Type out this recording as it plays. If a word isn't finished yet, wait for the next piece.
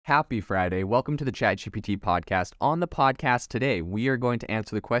Happy Friday. Welcome to the ChatGPT podcast. On the podcast today, we are going to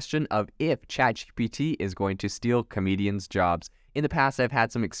answer the question of if ChatGPT is going to steal comedians' jobs. In the past, I've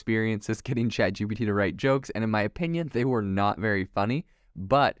had some experiences getting ChatGPT to write jokes, and in my opinion, they were not very funny.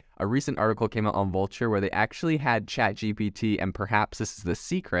 But a recent article came out on Vulture where they actually had ChatGPT, and perhaps this is the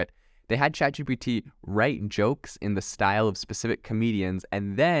secret, they had ChatGPT write jokes in the style of specific comedians,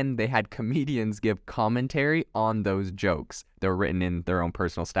 and then they had comedians give commentary on those jokes. They were written in their own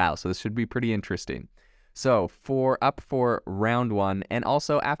personal style, so this should be pretty interesting. So up for round one, and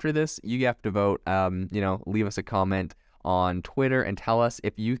also after this, you have to vote. Leave us a comment on Twitter and tell us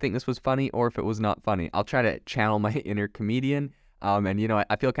if you think this was funny or if it was not funny. I'll try to channel my inner comedian.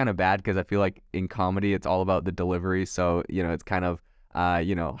 I feel kind of bad because I feel like in comedy, it's all about the delivery. So, it's kind of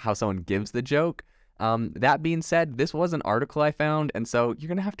how someone gives the joke. That being said, this was an article I found, and so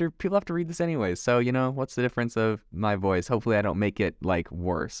people have to read this anyways. So, what's the difference of my voice? Hopefully I don't make it like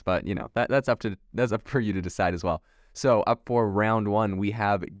worse, but that's up for you to decide as well. So up for round one, we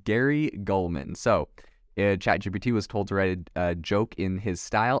have Gary Gulman. So ChatGPT was told to write a joke in his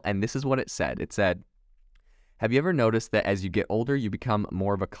style, and this is what it said. It said, "Have you ever noticed that as you get older, you become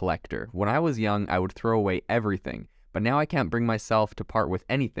more of a collector? When I was young, I would throw away everything. But now I can't bring myself to part with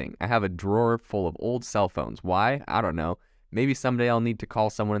anything. I have a drawer full of old cell phones. Why? I don't know. Maybe someday I'll need to call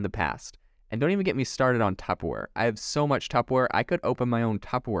someone in the past. And don't even get me started on Tupperware. I have so much Tupperware, I could open my own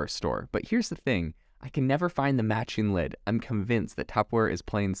Tupperware store. But here's the thing. I can never find the matching lid. I'm convinced that Tupperware is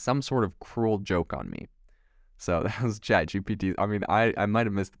playing some sort of cruel joke on me." So that was ChatGPT. I might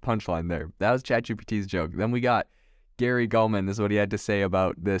have missed the punchline there. That was ChatGPT's joke. Then we got Gary Gulman. This is what he had to say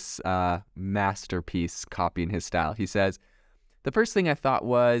about this masterpiece copying his style. He says, "The first thing I thought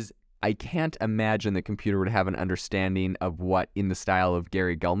was, I can't imagine the computer would have an understanding of what in the style of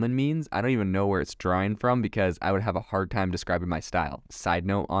Gary Gulman means. I don't even know where it's drawing from because I would have a hard time describing my style." Side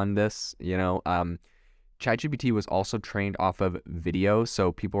note on this, ChatGPT was also trained off of video,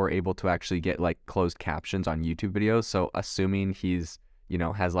 so people were able to actually get like closed captions on YouTube videos. So assuming he's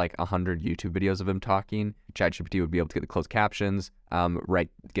has like 100 YouTube videos of him talking, ChatGPT would be able to get the closed captions,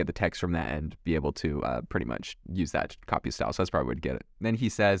 get the text from that and be able to pretty much use that to copy his style. So that's probably where to get it. Then he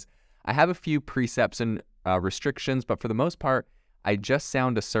says, "I have a few precepts and restrictions, but for the most part, I just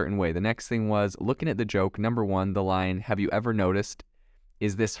sound a certain way." The next thing was looking at the joke. Number one, the line, "Have you ever noticed?"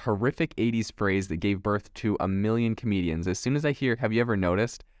 is this horrific 80s phrase that gave birth to a million comedians. As soon as I hear, "Have you ever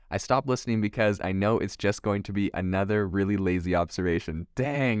noticed?" I stop listening because I know it's just going to be another really lazy observation.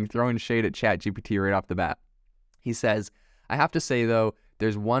 Dang, throwing shade at ChatGPT right off the bat. He says, "I have to say though,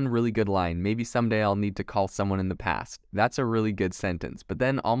 there's one really good line. Maybe someday I'll need to call someone in the past." That's a really good sentence. But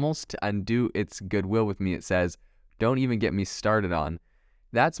then almost to undo its goodwill with me, it says, "Don't even get me started on."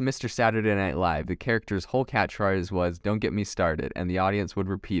 That's Mr. Saturday Night Live. The character's whole catchphrase was, "Don't get me started," and the audience would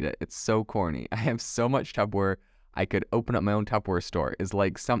repeat it. It's so corny. I have so much Tupperware, I could open up my own Tupperware store. Is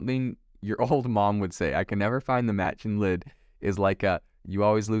like something your old mom would say. I can never find the matching lid is like a "you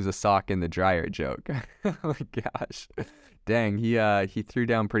always lose a sock in the dryer" joke. Oh my gosh. Dang, he threw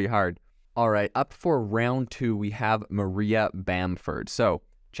down pretty hard. All right, up for round two, we have Maria Bamford. So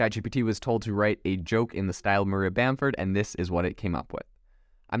ChatGPT was told to write a joke in the style of Maria Bamford, and this is what it came up with.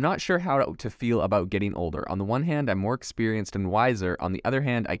 "I'm not sure how to feel about getting older. On the one hand, I'm more experienced and wiser. On the other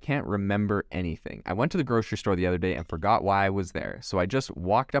hand, I can't remember anything. I went to the grocery store the other day and forgot why I was there. So I just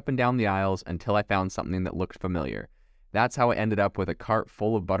walked up and down the aisles until I found something that looked familiar. That's how I ended up with a cart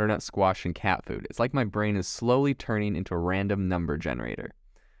full of butternut squash and cat food. It's like my brain is slowly turning into a random number generator."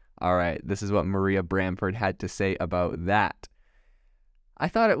 All right, this is what Maria Bamford had to say about that. I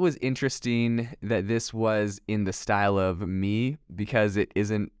thought it was interesting that this was in the style of me because it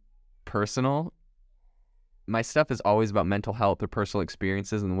isn't personal. My stuff is always about mental health or personal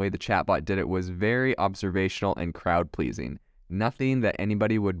experiences, and the way the chatbot did it was very observational and crowd-pleasing. Nothing that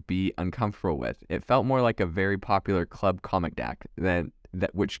anybody would be uncomfortable with. It felt more like a very popular club comic deck,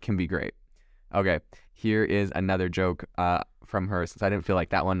 which can be great. Okay, here is another joke from her, since I didn't feel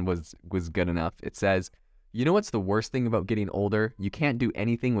like that one was good enough. It says, "You know what's the worst thing about getting older? You can't do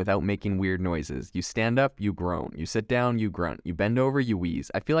anything without making weird noises. You stand up, you groan. You sit down, you grunt. You bend over, you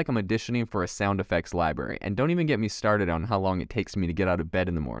wheeze. I feel like I'm auditioning for a sound effects library. And don't even get me started on how long it takes me to get out of bed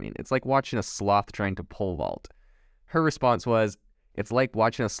in the morning. It's like watching a sloth trying to pole vault." Her response was, "It's like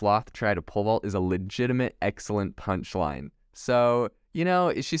watching a sloth try to pole vault" is a legitimate, excellent punchline. So,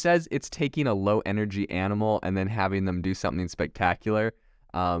 she says it's taking a low energy animal and then having them do something spectacular.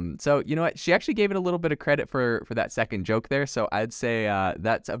 So you know what? She actually gave it a little bit of credit for that second joke there. So I'd say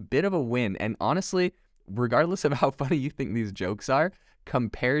that's a bit of a win. And honestly, regardless of how funny you think these jokes are,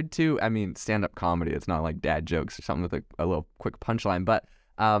 compared to, stand-up comedy, it's not like dad jokes or something with a little quick punchline. But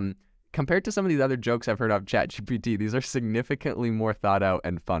Compared to some of these other jokes I've heard of ChatGPT, these are significantly more thought out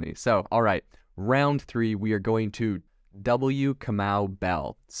and funny. So, all right, round 3, we are going to W. Kamau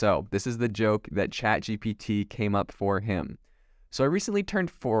Bell. So this is the joke that ChatGPT came up for him. So I recently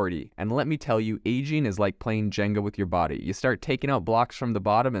turned 40, and let me tell you, aging is like playing Jenga with your body. You start taking out blocks from the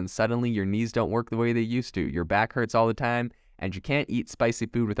bottom, and suddenly your knees don't work the way they used to. Your back hurts all the time, and you can't eat spicy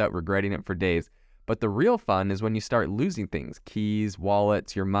food without regretting it for days. But the real fun is when you start losing things, keys,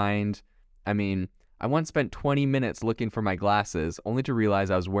 wallets, your mind. I mean, I once spent 20 minutes looking for my glasses, only to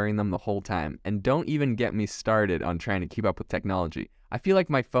realize I was wearing them the whole time. And don't even get me started on trying to keep up with technology. I feel like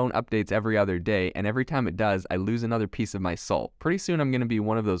my phone updates every other day, and every time it does, I lose another piece of my soul. Pretty soon I'm going to be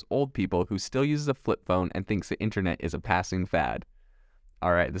one of those old people who still uses a flip phone and thinks the internet is a passing fad.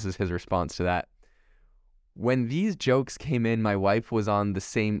 All right, this is his response to that. When these jokes came in, my wife was on the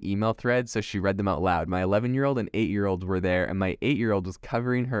same email thread, so she read them out loud. My 11-year-old and 8-year-old were there, and my 8-year-old was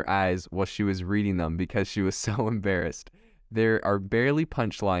covering her eyes while she was reading them because she was so embarrassed. There are barely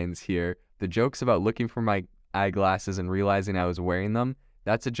punchlines here. The jokes about looking for my eyeglasses and realizing I was wearing them,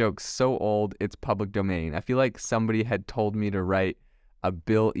 that's a joke so old, it's public domain. I feel like somebody had told me to write a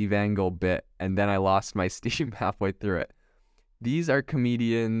Bill Evangel bit, and then I lost my steam halfway through it. There are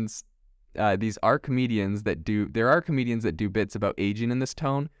comedians that do bits about aging in this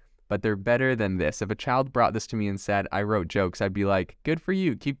tone, but they're better than this. If a child brought this to me and said I wrote jokes, I'd be like, good for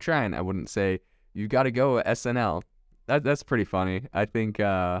you, keep trying. I wouldn't say, you gotta go at SNL. That's pretty funny. I think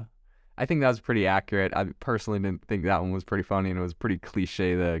that was pretty accurate. I personally didn't think that one was pretty funny, and it was pretty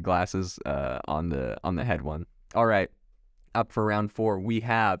cliche, the glasses on the head one. All right, up for round 4, we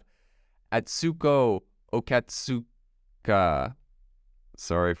have Atsuko Okatsuka.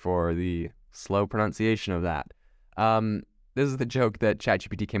 Sorry for the slow pronunciation of that. This is the joke that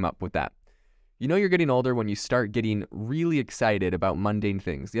ChatGPT came up with that. You know you're getting older when you start getting really excited about mundane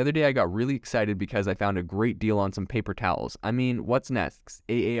things. The other day I got really excited because I found a great deal on some paper towels. I mean, what's next?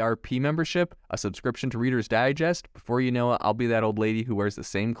 AARP membership? A subscription to Reader's Digest? Before you know it, I'll be that old lady who wears the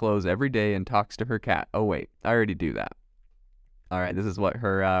same clothes every day and talks to her cat. Oh wait, I already do that. All right, this is what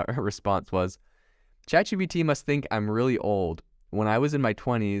her response was. ChatGPT must think I'm really old. When I was in my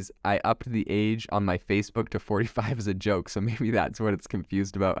 20s, I upped the age on my Facebook to 45 as a joke, so maybe that's what it's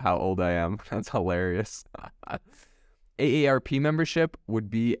confused about how old I am. That's hilarious. AARP membership would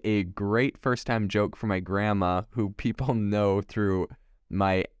be a great first-time joke for my grandma, who people know through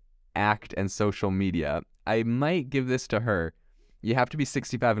my act and social media. I might give this to her. You have to be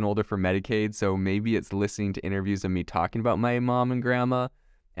 65 and older for Medicaid, so maybe it's listening to interviews of me talking about my mom and grandma,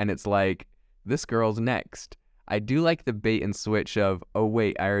 and it's like, this girl's next. I do like the bait and switch of, oh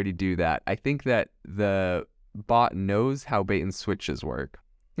wait, I already do that. I think that the bot knows how bait and switches work.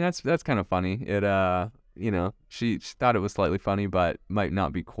 That's kind of funny. It she thought it was slightly funny, but might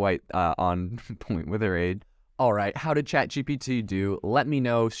not be quite on point with her age. All right, how did ChatGPT do? Let me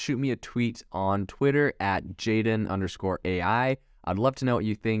know. Shoot me a tweet on Twitter at Jaden_AI. I'd love to know what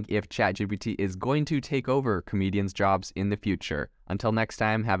you think if ChatGPT is going to take over comedians' jobs in the future. Until next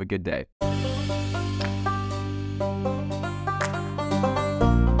time, have a good day.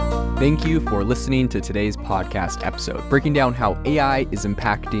 Thank you for listening to today's podcast episode, breaking down how AI is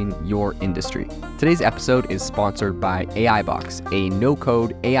impacting your industry. Today's episode is sponsored by AIbox, a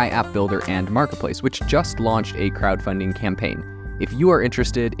no-code AI app builder and marketplace, which just launched a crowdfunding campaign. If you are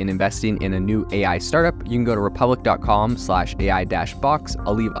interested in investing in a new AI startup, you can go to republic.com/AI-box.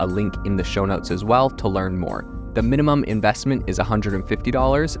 I'll leave a link in the show notes as well to learn more. The minimum investment is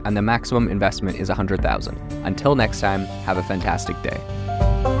 $150 and the maximum investment is $100,000. Until next time, have a fantastic day.